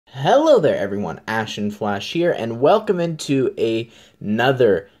Hello there everyone, Ashnflash here, and welcome into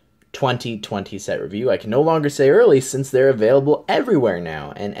another 2020 set review. I can no longer say early since they're available everywhere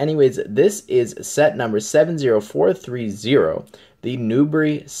now. And anyways, this is set number 70430, the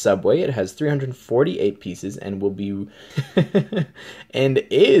Newbury Subway. It has 348 pieces and will be and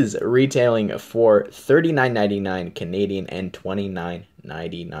is retailing for $39.99 Canadian and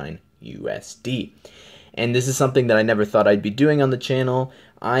 $29.99 USD. And this is something that I never thought I'd be doing on the channel.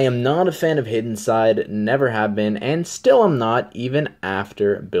 I am not a fan of Hidden Side, never have been, and still am not, even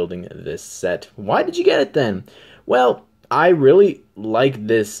after building this set. Why did you get it then? Well, I really like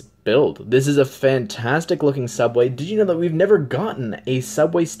this build. This is a fantastic looking subway. Did you know that we've never gotten a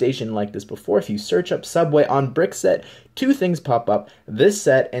subway station like this before? If you search up subway on Brickset, two things pop up. This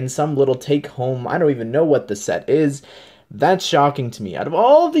set and some little take home, I don't even know what the set is. That's shocking to me. Out of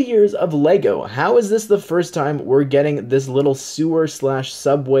all the years of LEGO, how is this the first time we're getting this little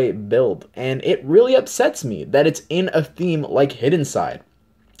sewer/subway build? And it really upsets me that it's in a theme like Hidden Side.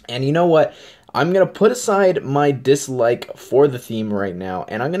 And you know what? I'm going to put aside my dislike for the theme right now,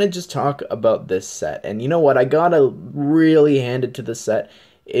 and I'm going to just talk about this set. And you know what? I gotta really hand it to the set.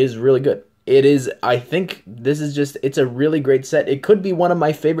 It is really good. It is, I think this is just, it's a really great set. It could be one of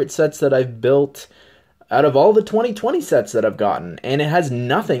my favorite sets that I've built out of all the 2020 sets that I've gotten, and it has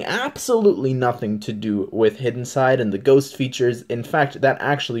nothing, absolutely nothing to do with Hidden Side and the ghost features. In fact, that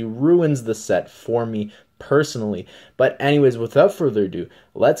actually ruins the set for me personally. But anyways, without further ado,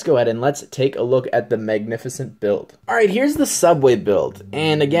 let's go ahead and let's take a look at the magnificent build. Alright, here's the subway build,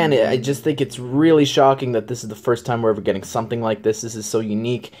 and again, I just think it's really shocking that this is the first time we're ever getting something like this. This is so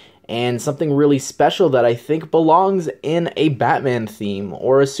unique, and something really special that I think belongs in a Batman theme,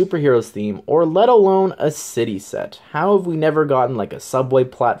 or a superheroes theme, or let alone a city set. How have we never gotten like a subway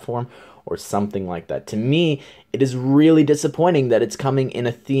platform or something like that? To me, it is really disappointing that it's coming in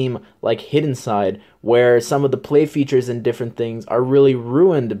a theme like Hidden Side, where some of the play features and different things are really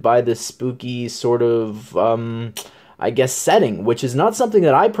ruined by this spooky sort of, I guess, setting, which is not something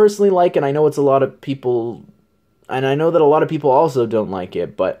that I personally like, and I know it's a lot of people. And I know that a lot of people also don't like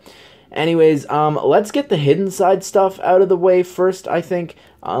it, but anyways, let's get the Hidden Side stuff out of the way first, I think.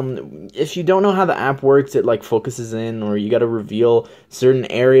 If you don't know how the app works, it like focuses in, or you got to reveal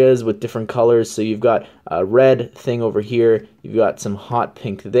certain areas with different colors. So you've got a red thing over here, you've got some hot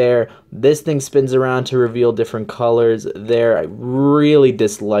pink there. This thing spins around to reveal different colors there. I really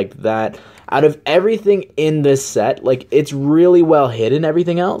dislike that. Out of everything in this set, like, it's really well hidden,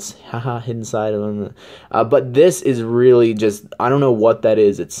 everything else. Haha, Hidden Side. But this is really just, I don't know what that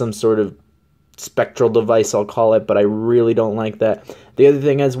is. It's some sort of spectral device, I'll call it, but I really don't like that. The other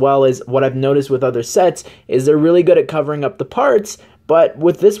thing as well is, what I've noticed with other sets is they're really good at covering up the parts, but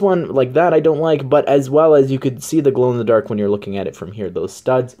with this one, like that, I don't like, but as well as you could see the glow-in-the-dark when you're looking at it from here, those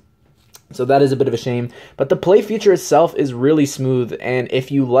studs. So that is a bit of a shame, but the play feature itself is really smooth, and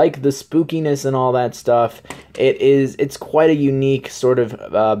if you like the spookiness and all that stuff, it's quite a unique sort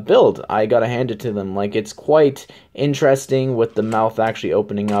of build. I gotta hand it to them. Like, it's quite interesting with the mouth actually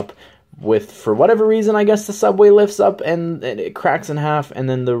opening up. With, for whatever reason, I guess the subway lifts up and it cracks in half, and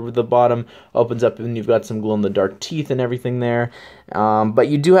then the bottom opens up, and you've got some glow-in-the-dark teeth and everything there. But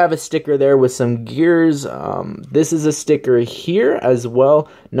you do have a sticker there with some gears. This is a sticker here as well,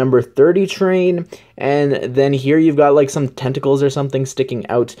 number 30 train, and then here you've got like some tentacles or something sticking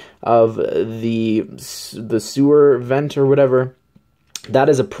out of the sewer vent or whatever. That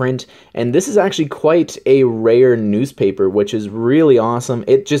is a print, and this is actually quite a rare newspaper, which is really awesome.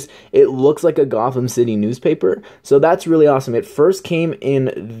 It looks like a Gotham City newspaper, so that's really awesome. It first came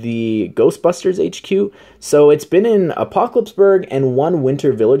in the Ghostbusters HQ, so it's been in Apocalypseburg and one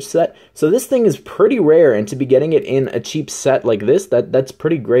Winter Village set, so this thing is pretty rare, and to be getting it in a cheap set like this, that's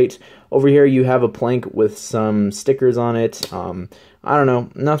pretty great. Over here you have a plank with some stickers on it. I don't know,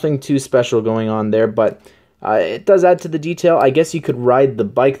 nothing too special going on there, but it does add to the detail. I guess you could ride the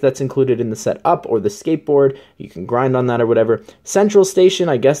bike that's included in the set up, or the skateboard. You can grind on that or whatever. Central Station,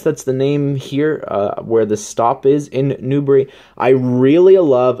 I guess that's the name here, where the stop is in Newbury. I really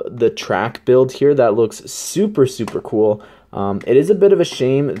love the track build here. That looks super, super cool. It is a bit of a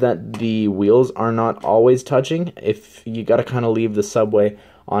shame that the wheels are not always touching. If you got to kind of leave the subway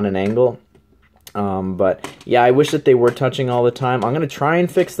on an angle. But yeah, I wish that they were touching all the time. I'm going to try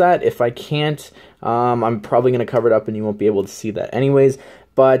and fix that. If I can't, I'm probably going to cover it up and you won't be able to see that anyways.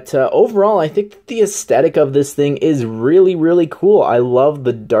 But overall, I think the aesthetic of this thing is really, really cool. I love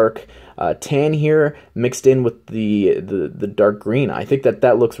the dark tan here mixed in with the dark green. I think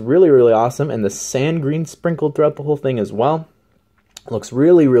that looks really, really awesome. And the sand green sprinkled throughout the whole thing as well. Looks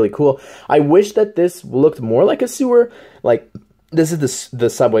really, really cool. I wish that this looked more like a sewer. Like, This is the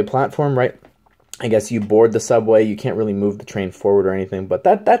subway platform, right? I guess you board the subway. You can't really move the train forward or anything, but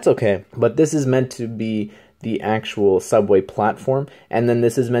that's okay. But this is meant to be the actual subway platform, and then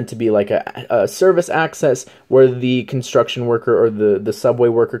this is meant to be like a service access where the construction worker or the subway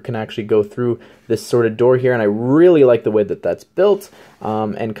worker can actually go through this sort of door here, and I really like the way that that's built.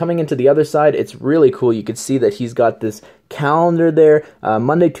 And coming into the other side, it's really cool. You can see that he's got this calendar there,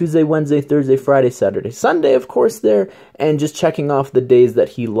 Monday, Tuesday, Wednesday, Thursday, Friday, Saturday, Sunday, of course, there, and just checking off the days that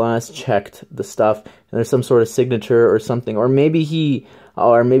he last checked the stuff, and there's some sort of signature or something, or maybe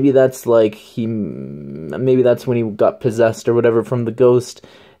that's like maybe that's when he got possessed or whatever from the ghost,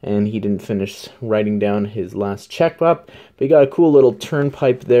 and he didn't finish writing down his last checkup. But you got a cool little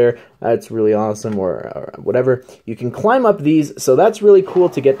turnpike there. That's really awesome, or whatever. You can climb up these, so that's really cool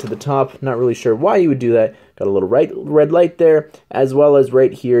to get to the top. Not really sure why you would do that. Got a little red light there, as well as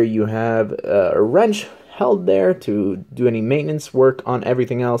right here you have a wrench held there to do any maintenance work on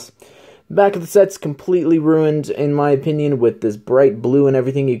everything else. Back of the set's completely ruined, in my opinion, with this bright blue and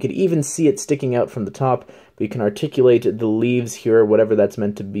everything. You could even see it sticking out from the top, but you can articulate the leaves here, whatever that's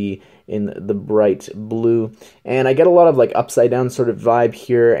meant to be, in the bright blue. And I get a lot of like upside down sort of vibe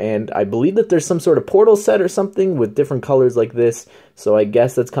here, and I believe that there's some sort of portal set or something with different colors like this, so I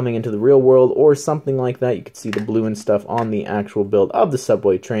guess that's coming into the real world or something like that. You can see the blue and stuff on the actual build of the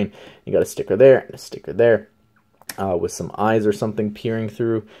subway train. You got a sticker there and a sticker there. With some eyes or something peering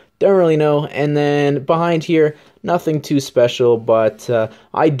through. Don't really know. And then behind here, nothing too special, but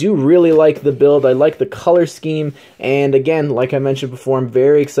I do really like the build. I like the color scheme, and again, like I mentioned before, I'm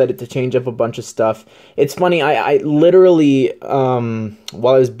very excited to change up a bunch of stuff. It's funny, I literally,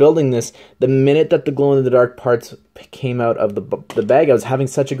 while I was building this, the minute that the glow-in-the-dark parts came out of the bag, I was having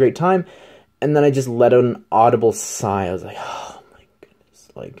such a great time, and then I just let out an audible sigh. I was like, oh my goodness,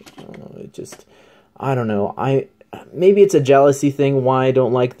 like, it just, I don't know, maybe it's a jealousy thing why I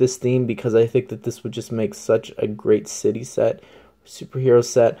don't like this theme, because I think that this would just make such a great city set, superhero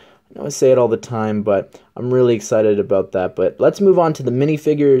set. I know I say it all the time, but I'm really excited about that. But let's move on to the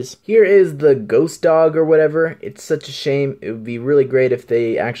minifigures. Here is the ghost dog or whatever. It's such a shame. It would be really great if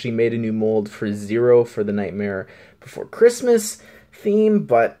they actually made a new mold for Zero for the Nightmare Before Christmas theme,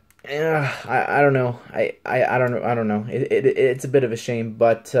 but I don't know. I don't know. It's a bit of a shame,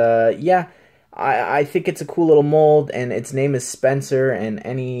 but yeah. I think it's a cool little mold, and its name is Spencer, and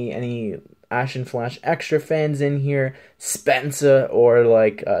any Ashnflash extra fans in here, Spencer, or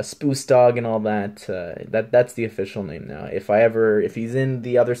like Spoos Dog and all that, that's the official name now. If he's in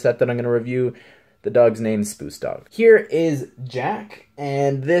the other set that I'm going to review, the dog's name is Spoos Dog. Here is Jack,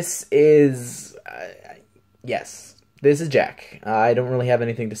 and this is, yes. This is Jack. I don't really have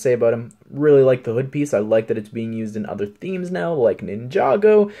anything to say about him. Really like the hood piece. I like that it's being used in other themes now, like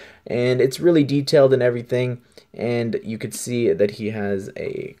Ninjago, and it's really detailed and everything. And you could see that he has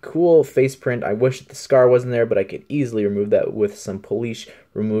a cool face print. I wish the scar wasn't there, but I could easily remove that with some polish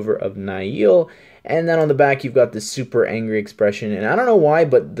remover of Nail. And then on the back, you've got this super angry expression. And I don't know why,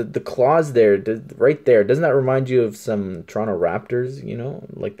 but the claws there, right there, doesn't that remind you of some Toronto Raptors, you know,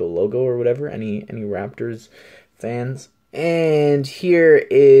 like the logo or whatever? Any Raptors fans? And here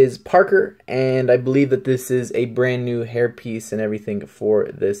is Parker, and I believe that this is a brand new hairpiece and everything for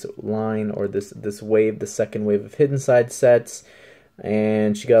this line, or this wave, the second wave of Hidden Side sets.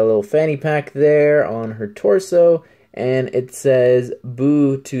 And she got a little fanny pack there on her torso, and it says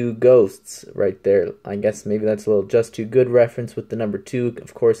 "Boo to Ghosts" right there. I guess maybe that's a little Just Too Good reference with the number 2,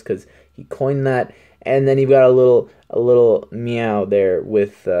 of course, because he coined that. And then you've got a little meow there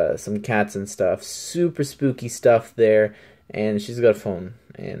with some cats and stuff. Super spooky stuff there. And she's got a phone.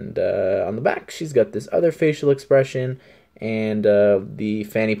 And on the back, she's got this other facial expression. And the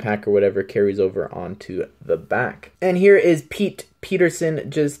fanny pack or whatever carries over onto the back. And here is Pete Peterson,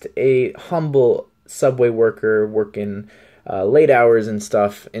 just a humble subway worker working late hours and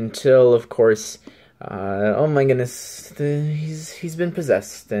stuff until, of course, oh my goodness, he's been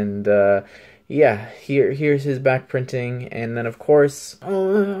possessed. And yeah, here's his back printing, and then of course,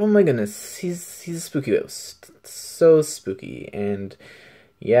 oh my goodness, he's a spooky ghost. It's so spooky, and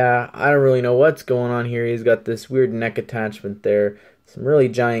yeah, I don't really know what's going on here. He's got this weird neck attachment there, some really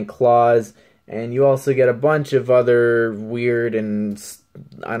giant claws, and you also get a bunch of other weird and,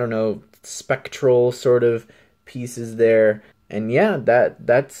 I don't know, spectral sort of pieces there. And yeah,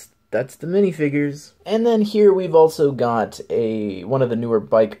 that's the minifigures. And then here we've also got one of the newer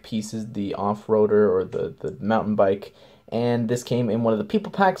bike pieces, the off-roader or the mountain bike. And this came in one of the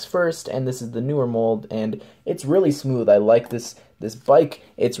people packs first, and this is the newer mold, and it's really smooth. I like this bike.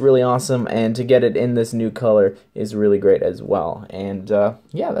 It's really awesome, and to get it in this new color is really great as well. And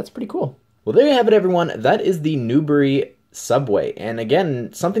yeah, that's pretty cool. Well, there you have it, everyone. That is the Newbury Subway. And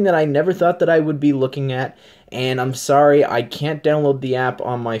again, something that I never thought that I would be looking at. And I'm sorry, I can't download the app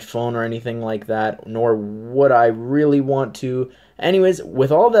on my phone or anything like that, nor would I really want to. Anyways,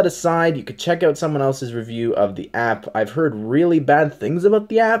 with all that aside, you could check out someone else's review of the app. I've heard really bad things about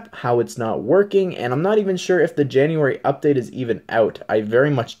the app, how it's not working, and I'm not even sure if the January update is even out. I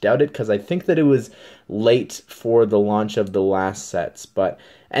very much doubt it, because I think that it was late for the launch of the last sets. But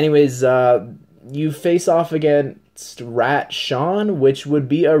anyways, you face off against Rat Sean, which would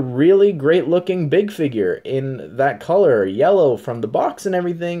be a really great looking big figure in that color, yellow from the box and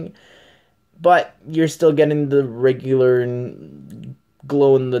everything, but you're still getting the regular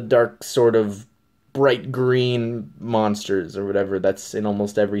glow in the dark sort of bright green monsters or whatever that's in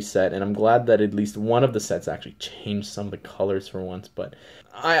almost every set, and I'm glad that at least one of the sets actually changed some of the colors for once. But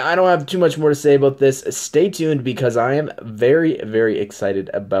I don't have too much more to say about this. Stay tuned, because I am very, very excited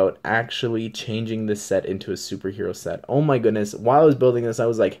about actually changing this set into a superhero set. Oh my goodness, while I was building this, I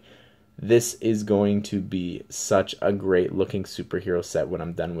was like, this is going to be such a great looking superhero set when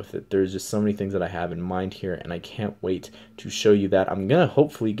I'm done with it. There's just so many things that I have in mind here, and I can't wait to show you that. I'm gonna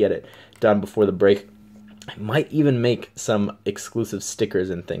hopefully get it done before the break. I might even make some exclusive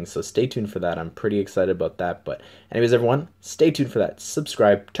stickers and things, so stay tuned for that. I'm pretty excited about that. But anyways, everyone, stay tuned for that.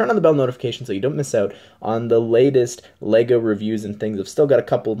 Subscribe, turn on the bell notification so you don't miss out on the latest LEGO reviews and things. I've still got a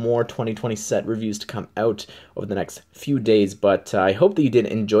couple more 2020 set reviews to come out over the next few days, but I hope that you did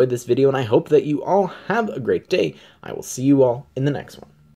enjoy this video, and I hope that you all have a great day. I will see you all in the next one.